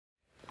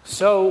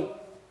So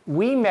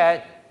we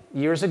met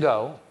years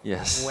ago.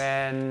 Yes.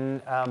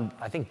 When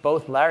I think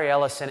both Larry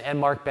Ellison and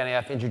Mark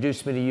Benioff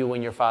introduced me to you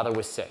when your father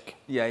was sick.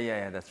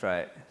 Yeah, that's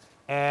right.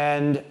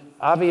 And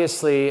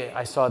obviously,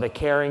 I saw the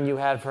caring you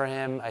had for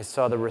him. I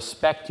saw the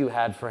respect you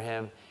had for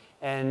him.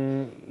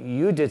 And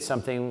you did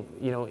something,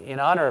 in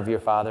honor of your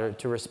father,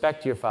 to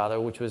respect your father,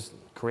 which was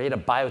create a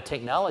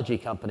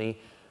biotechnology company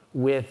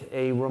with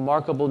a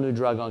remarkable new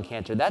drug on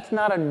cancer. That's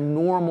not a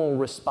normal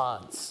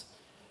response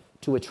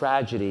to a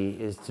tragedy,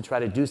 is to try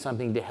to do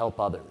something to help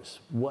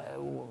others.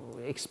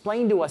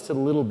 Explain to us a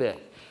little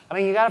bit. I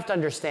mean, you have to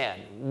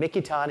understand,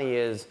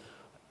 Mikitani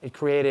it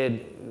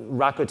created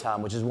Rakuten,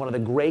 which is one of the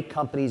great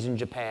companies in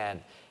Japan.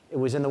 It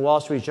was in the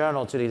Wall Street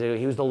Journal 2 days ago.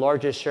 He was the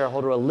largest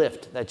shareholder of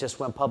Lyft that just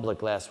went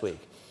public last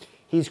week.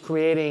 He's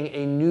creating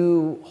a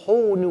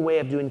whole new way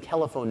of doing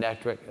telephone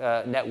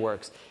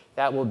networks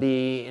that will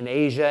be in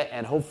Asia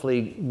and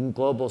hopefully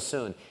global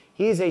soon.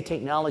 He's a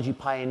technology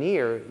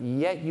pioneer,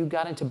 yet you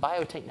got into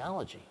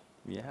biotechnology.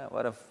 Yeah,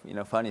 what a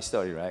funny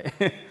story, right?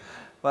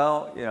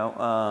 Well,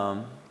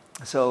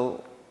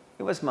 so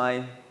it was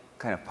my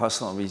kind of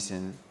personal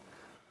reason.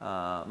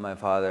 My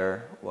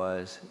father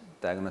was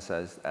diagnosed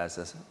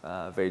as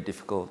a very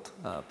difficult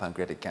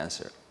pancreatic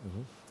cancer.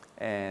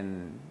 Mm-hmm.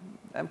 And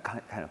I'm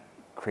kind of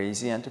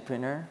crazy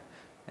entrepreneur.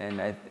 And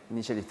I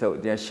initially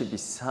thought there should be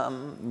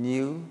some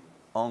new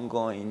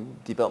ongoing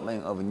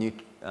development of a new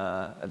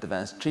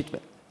advanced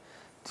treatment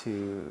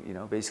to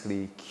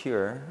basically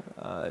cure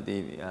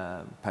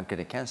the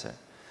pancreatic cancer.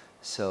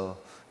 So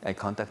I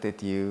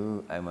contacted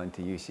you. I went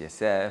to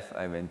UCSF.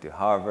 I went to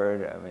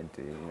Harvard. I went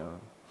to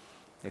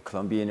the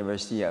Columbia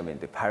University. I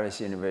went to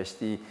Paris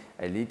University.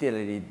 I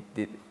literally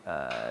did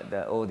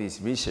all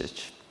this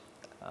research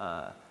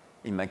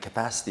in my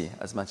capacity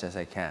as much as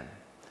I can,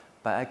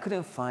 but I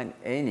couldn't find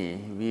any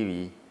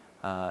really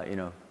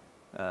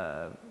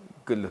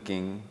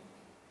good-looking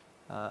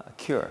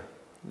cure.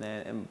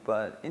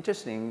 But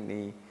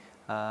interestingly,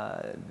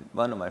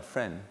 one of my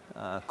friends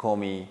called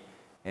me,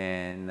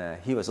 and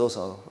he was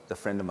also the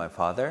friend of my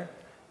father,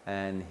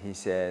 and he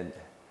said,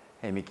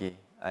 "Hey, Mickey,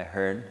 I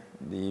heard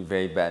the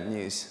very bad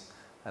news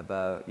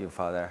about your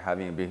father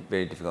having a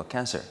very difficult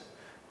cancer.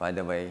 By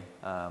the way,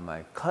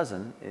 my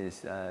cousin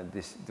is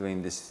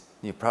doing this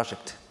new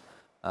project,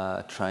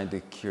 trying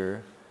to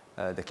cure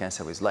the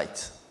cancer with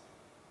light."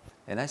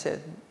 And I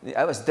said,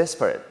 I was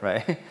desperate,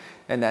 right?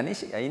 And I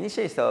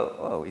initially thought,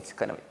 oh,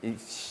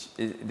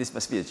 this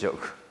must be a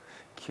joke,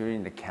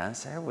 curing the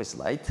cancer with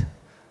light.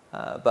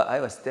 But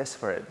I was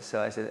desperate,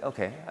 so I said,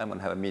 okay, I'm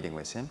gonna have a meeting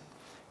with him.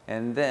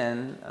 And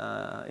then,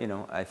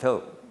 I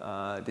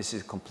thought this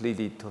is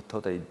completely,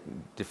 totally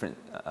different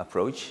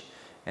approach,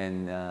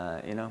 and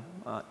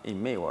it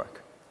may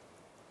work.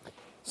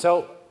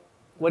 So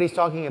what he's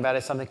talking about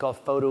is something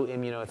called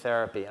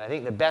photoimmunotherapy. And I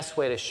think the best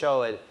way to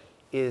show it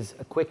is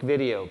a quick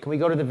video. Can we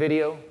go to the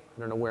video? I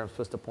don't know where I'm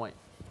supposed to point.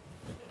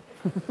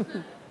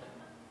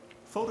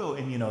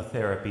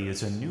 Photoimmunotherapy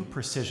is a new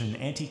precision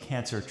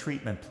anti-cancer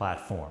treatment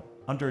platform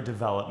under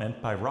development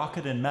by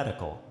Rakuten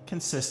Medical,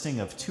 consisting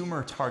of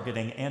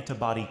tumor-targeting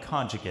antibody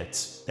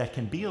conjugates that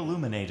can be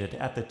illuminated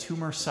at the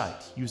tumor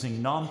site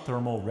using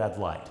non-thermal red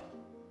light.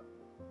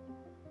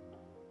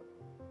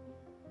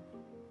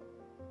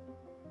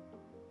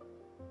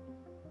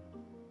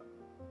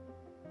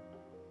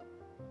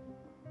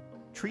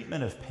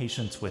 Treatment of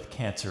patients with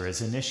cancer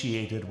is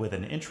initiated with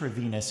an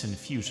intravenous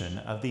infusion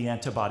of the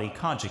antibody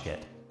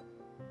conjugate.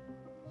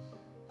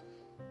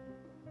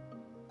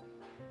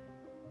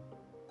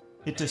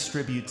 It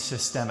distributes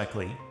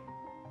systemically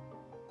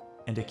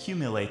and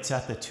accumulates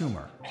at the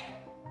tumor,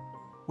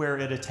 where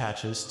it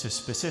attaches to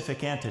specific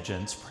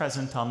antigens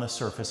present on the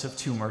surface of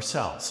tumor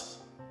cells.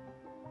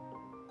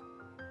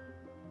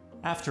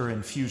 After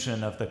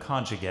infusion of the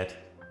conjugate,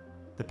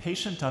 the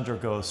patient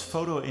undergoes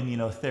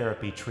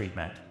photoimmunotherapy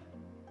treatment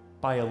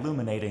by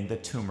illuminating the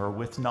tumor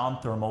with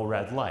non-thermal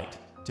red light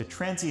to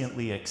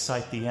transiently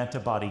excite the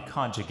antibody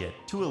conjugate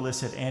to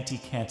elicit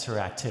anti-cancer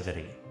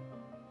activity.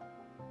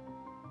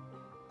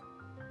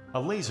 A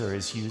laser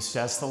is used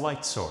as the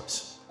light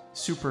source.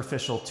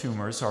 Superficial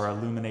tumors are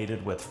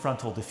illuminated with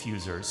frontal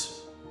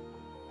diffusers.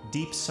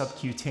 Deep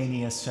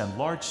subcutaneous and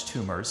large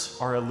tumors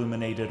are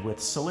illuminated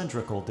with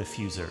cylindrical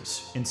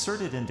diffusers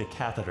inserted into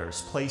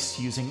catheters placed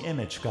using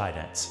image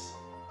guidance.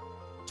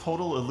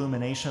 Total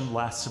illumination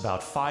lasts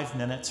about 5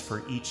 minutes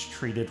for each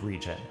treated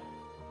region.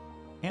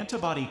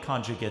 Antibody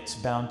conjugates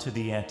bound to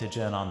the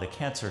antigen on the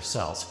cancer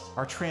cells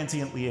are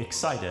transiently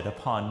excited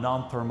upon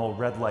non-thermal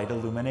red light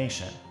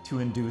illumination to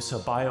induce a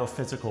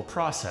biophysical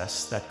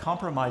process that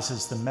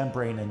compromises the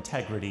membrane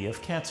integrity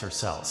of cancer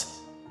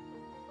cells,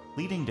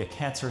 leading to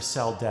cancer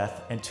cell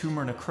death and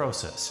tumor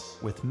necrosis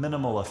with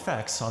minimal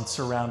effects on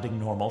surrounding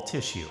normal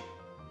tissue.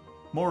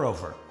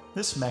 Moreover,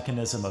 this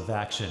mechanism of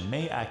action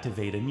may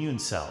activate immune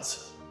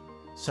cells,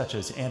 such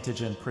as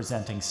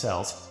antigen-presenting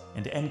cells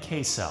and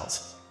NK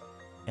cells,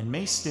 and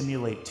may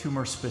stimulate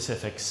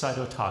tumor-specific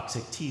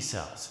cytotoxic T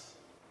cells.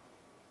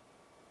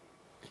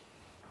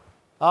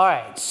 All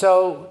right,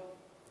 so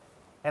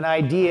An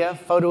idea,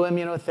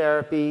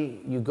 photoimmunotherapy,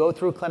 you go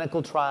through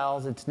clinical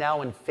trials. It's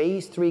now in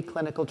phase 3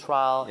 clinical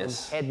trial in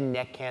head and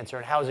neck cancer.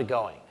 And how's it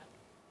going?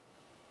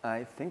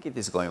 I think it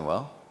is going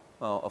well.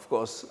 Well, of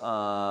course,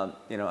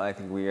 I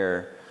think we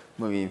are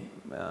moving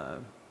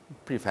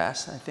pretty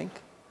fast, I think.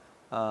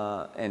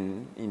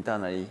 And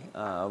internally,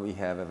 we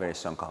have a very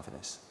strong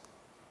confidence.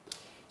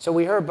 So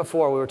we heard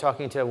before, we were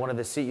talking to one of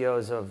the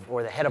CEOs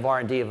or the head of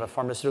R&D of a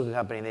pharmaceutical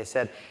company, and they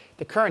said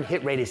the current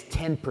hit rate is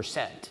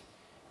 10%.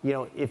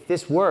 If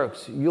this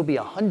works, you'll be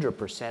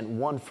 100%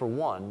 one for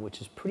one,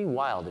 which is pretty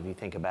wild if you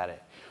think about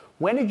it.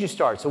 When did you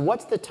start? So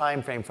what's the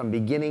time frame from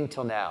beginning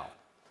till now?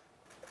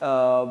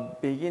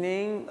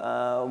 Beginning,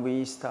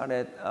 we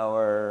started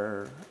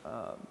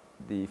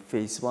the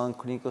phase 1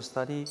 clinical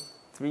study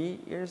 3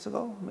 years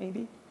ago,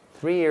 maybe.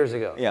 3 years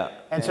ago. Yeah.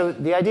 And so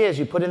the idea is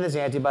you put in this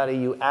antibody,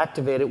 you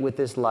activate it with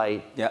this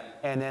light,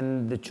 and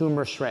then the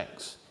tumor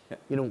shrinks.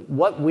 Yeah.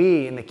 What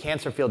we in the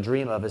cancer field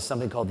dream of is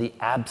something called the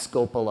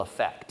abscopal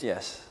effect.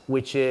 Yes.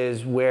 Which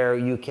is where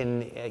you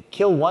can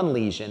kill one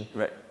lesion,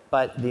 right,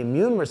 but the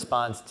immune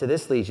response to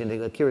this lesion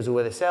that cures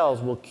away the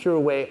cells will cure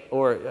away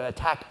or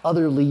attack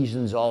other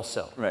lesions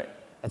also. Right.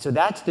 And so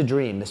that's the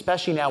dream,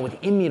 especially now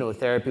with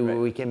immunotherapy where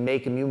we can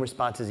make immune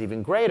responses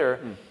even greater.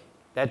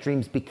 That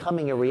dream's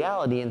becoming a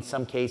reality in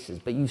some cases.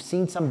 But you've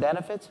seen some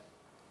benefits?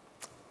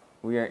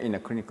 We are in a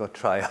clinical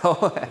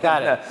trial.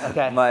 Got it.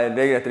 Okay. My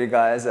regulatory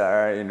guys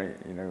are,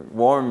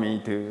 warn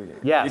me to.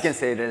 Yes. You can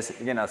say this.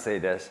 You cannot say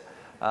this.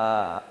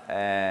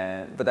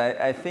 But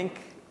I think,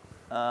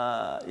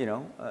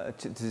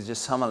 to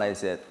just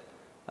summarize it,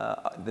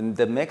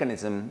 the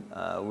mechanism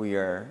we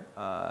are,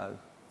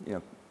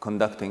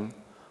 conducting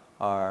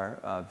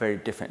are very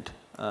different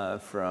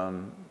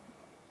from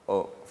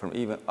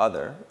even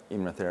other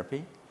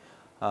immunotherapy.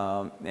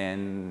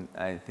 And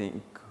I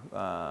think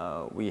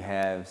we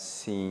have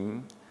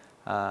seen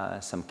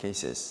some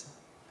cases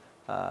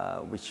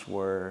which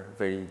were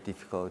very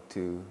difficult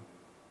to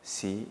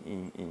see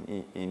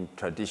in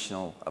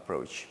traditional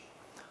approach.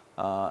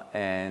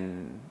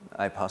 And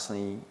I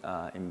personally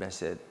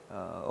invested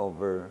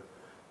over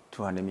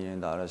 $200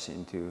 million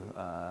into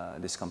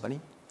this company,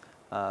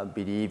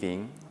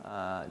 believing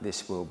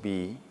this will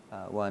be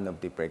one of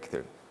the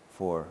breakthrough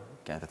for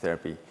cancer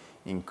therapy,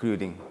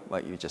 including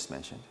what you just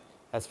mentioned.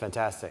 That's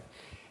fantastic.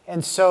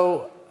 And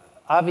so,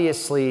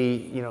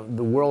 obviously,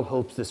 the world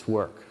hopes this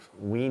works.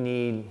 We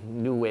need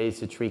new ways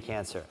to treat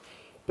cancer.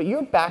 But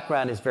your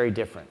background is very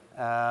different.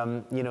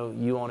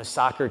 You own a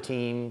soccer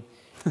team.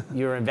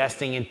 You're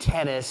investing in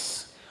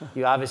tennis.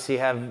 You obviously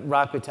have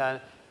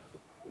Rakuten.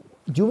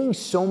 Doing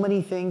so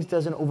many things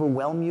doesn't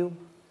overwhelm you?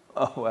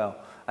 Oh, well,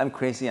 I'm a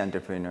crazy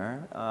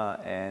entrepreneur,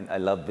 and I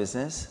love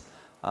business.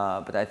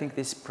 But I think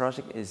this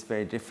project is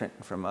very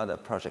different from other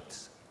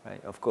projects,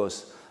 right? Of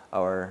course,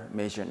 our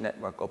major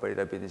network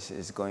operator business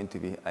is going to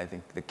be, I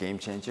think, the game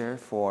changer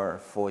for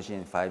 4G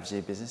and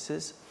 5G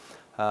businesses.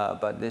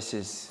 But this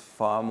is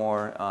far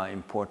more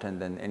important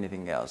than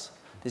anything else.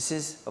 This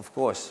is, of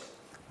course,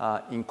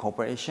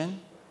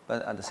 incorporation,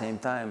 but at the same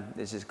time,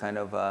 this is kind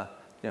of a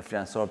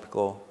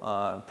philanthropical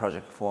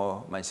project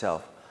for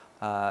myself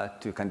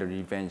to kind of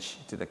revenge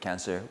to the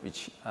cancer,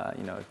 which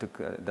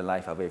took the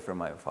life away from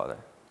my father.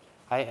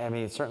 I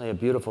mean, it's certainly a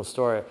beautiful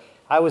story.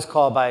 I was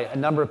called by a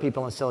number of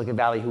people in Silicon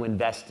Valley who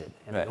invested.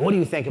 And right. What do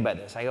you think about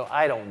this? I go,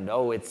 I don't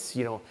know. It's,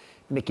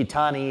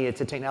 Mikitani, it's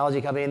a technology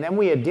company. And then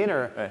we had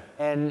dinner. Right.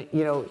 And,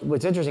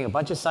 what's interesting, a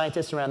bunch of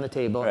scientists around the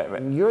table. Right.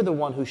 And you're the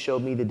one who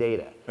showed me the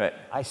data. Right.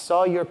 I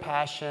saw your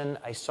passion.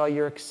 I saw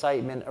your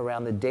excitement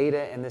around the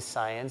data and the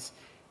science.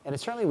 And it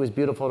certainly was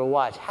beautiful to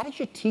watch. How did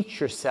you teach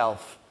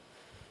yourself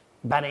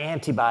about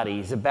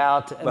antibodies,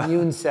 about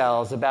immune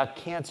cells, about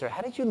cancer?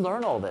 How did you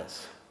learn all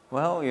this?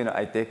 Well,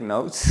 I take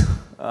notes.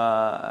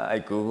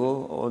 I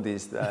Google all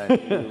these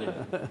new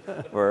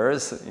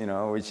words,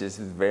 which is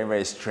very,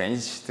 very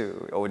strange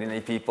to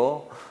ordinary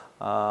people.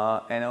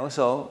 And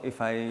also,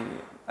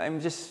 I'm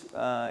just,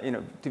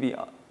 to be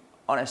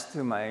honest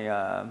to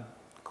my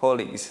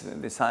colleagues,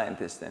 the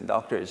scientists and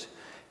doctors,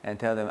 and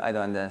tell them, I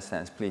don't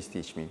understand, please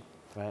teach me.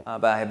 Right.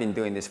 But I have been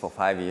doing this for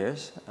 5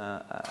 years.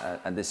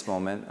 At this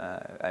moment,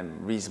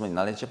 I'm reasonably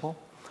knowledgeable.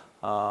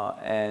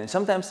 And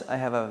sometimes I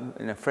have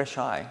a fresh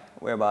eye,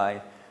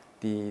 whereby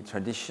the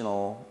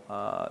traditional,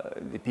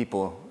 the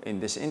people in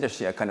this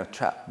industry are kind of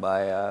trapped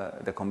by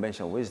the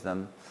conventional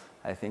wisdom.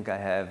 I think I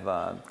have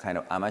kind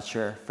of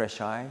amateur fresh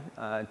eye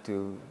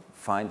to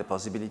find the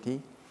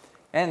possibility.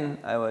 And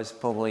I was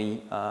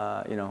probably,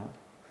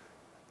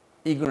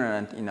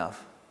 ignorant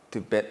enough to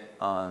bet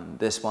on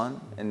this one.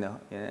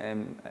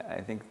 And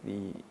I think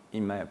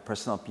in my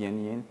personal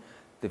opinion,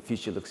 the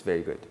future looks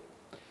very good.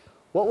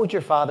 What would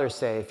your father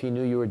say if he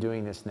knew you were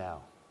doing this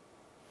now?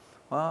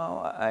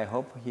 Well, I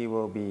hope he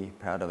will be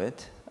proud of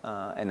it,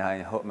 and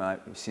I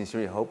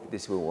sincerely hope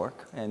this will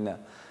work. And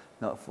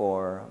not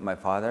for my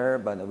father,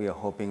 but we are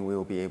hoping we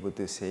will be able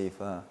to save,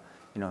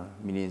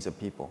 millions of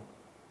people.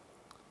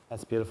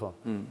 That's beautiful.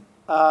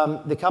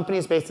 The company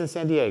is based in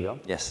San Diego.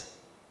 Yes.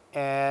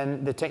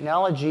 And the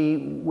technology,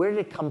 where did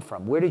it come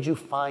from? Where did you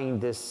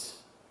find this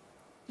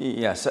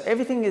Yeah, so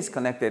everything is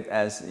connected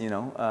as, you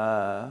know,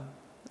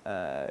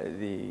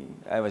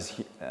 I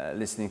was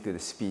listening to the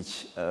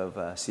speech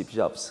of Steve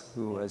Jobs,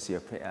 who was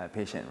your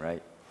patient,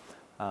 right?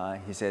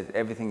 He said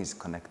everything is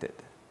connected.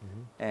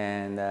 Mm-hmm.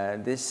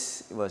 And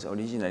this was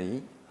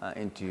originally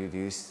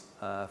introduced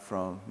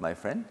from my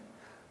friend,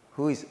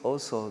 who is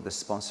also the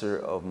sponsor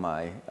of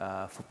my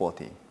football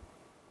team.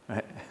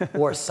 Right?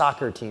 Or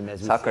soccer team,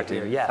 as we say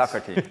here. Yes. Soccer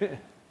team.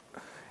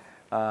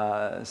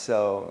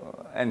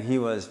 And he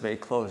was very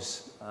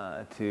close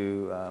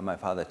to my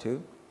father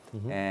too.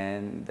 Mm-hmm.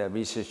 And the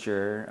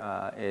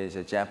researcher is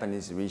a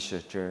Japanese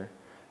researcher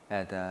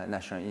at the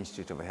National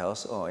Institute of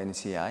Health, or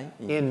NCI.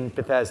 In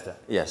Bethesda?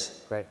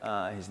 Yes. Right.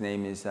 His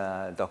name is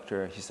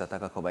Dr.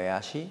 Hisataka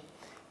Kobayashi.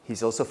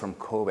 He's also from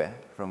Kobe,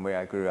 from where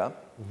I grew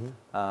up.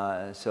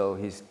 Mm-hmm. So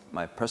he's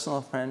my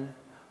personal friend,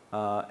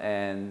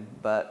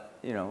 but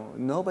you know,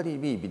 nobody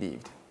really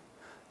believed.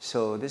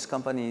 So this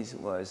company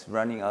was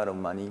running out of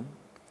money.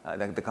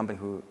 The company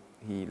who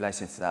he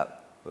licensed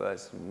out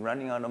was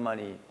running out of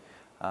money.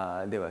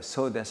 They were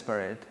so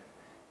desperate.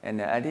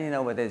 And I didn't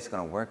know whether it's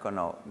going to work or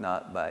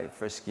not by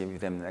first giving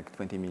them like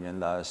 $20 million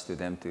to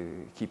them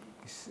to keep,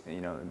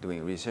 you know,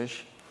 doing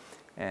research.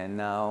 And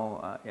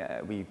now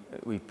we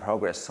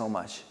progressed so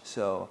much.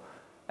 So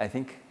I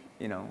think,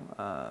 you know,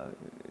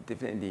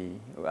 definitely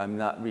I'm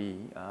not really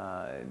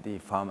the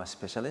pharma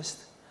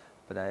specialist,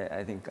 but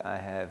I think I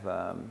have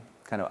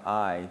kind of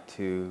eye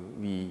to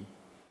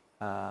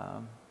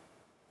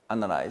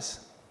analyze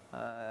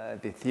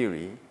the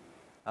theory,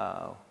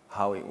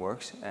 how it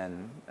works,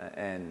 and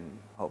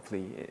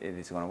hopefully it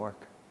is going to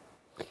work.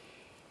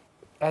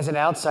 As an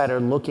outsider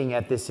looking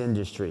at this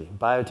industry,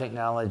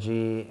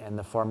 biotechnology and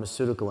the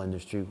pharmaceutical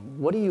industry,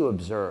 what do you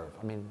observe?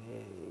 I mean,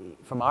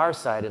 from our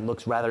side, it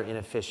looks rather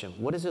inefficient.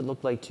 What does it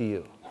look like to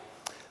you?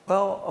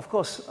 Well, of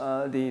course,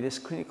 this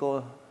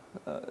clinical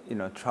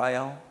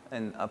trial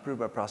and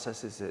approval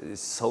process is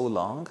so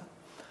long.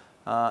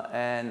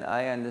 And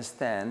I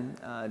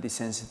understand the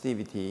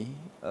sensitivity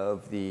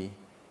of the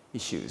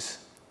issues.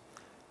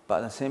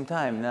 But at the same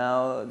time,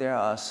 now there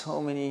are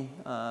so many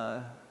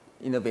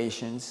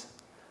innovations,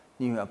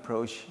 new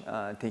approach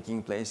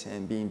taking place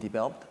and being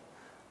developed.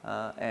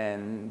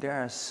 And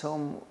there are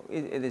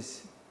it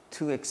is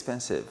too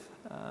expensive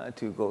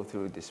to go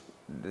through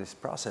this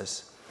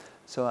process.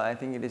 So I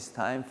think it is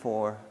time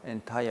for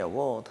entire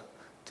world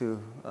to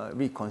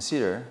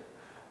reconsider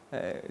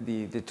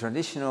the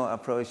traditional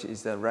approach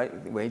is the right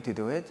way to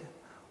do it,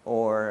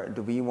 or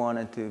do we want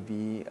it to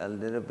be a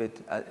little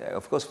bit,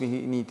 of course we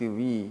need to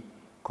be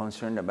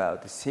concerned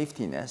about the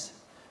safetiness,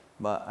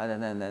 but other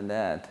than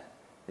that,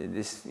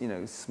 this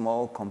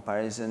small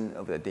comparison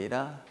of the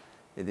data,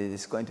 it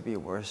is going to be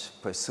worth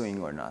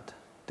pursuing or not.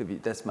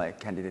 That's my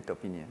candidate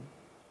opinion.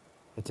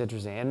 It's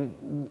interesting.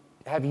 And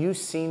have you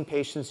seen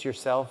patients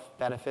yourself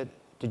benefit?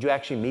 Did you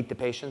actually meet the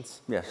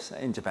patients? Yes,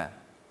 in Japan.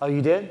 Oh,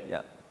 you did?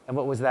 Yeah. And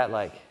what was that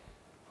like?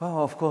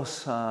 Well, of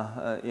course,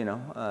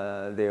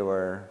 they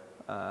were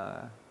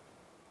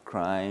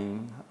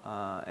crying,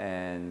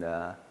 and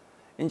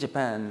in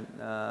Japan,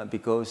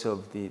 because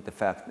of the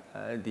fact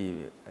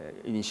the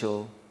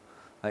initial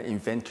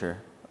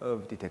inventor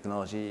of the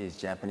technology is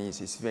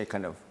Japanese, it's very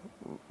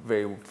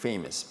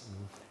famous,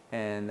 mm-hmm.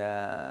 And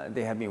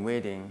they have been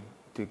waiting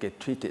to get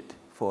treated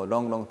for a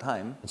long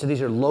time. So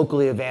these are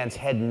locally advanced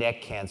head and neck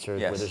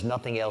cancers, yes. where there's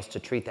nothing else to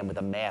treat them with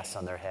a mass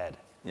on their head,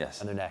 yes.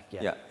 on their neck.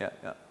 Yeah.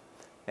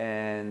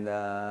 And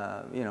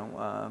I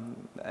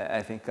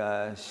think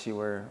the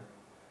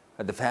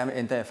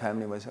entire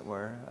family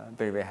were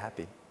very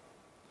happy.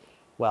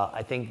 Well,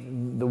 I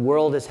think the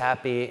world is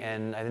happy,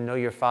 and I know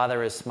your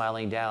father is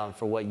smiling down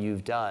for what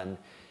you've done.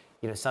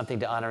 Something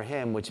to honor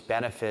him, which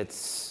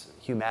benefits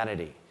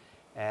humanity.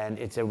 And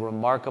it's a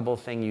remarkable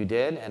thing you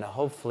did, and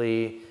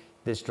hopefully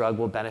this drug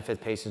will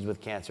benefit patients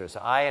with cancer. So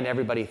I and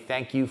everybody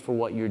thank you for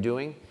what you're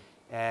doing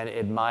and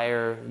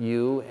admire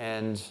you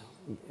and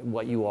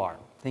what you are.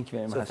 Thank you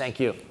very much. So thank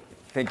you.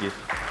 Thank you.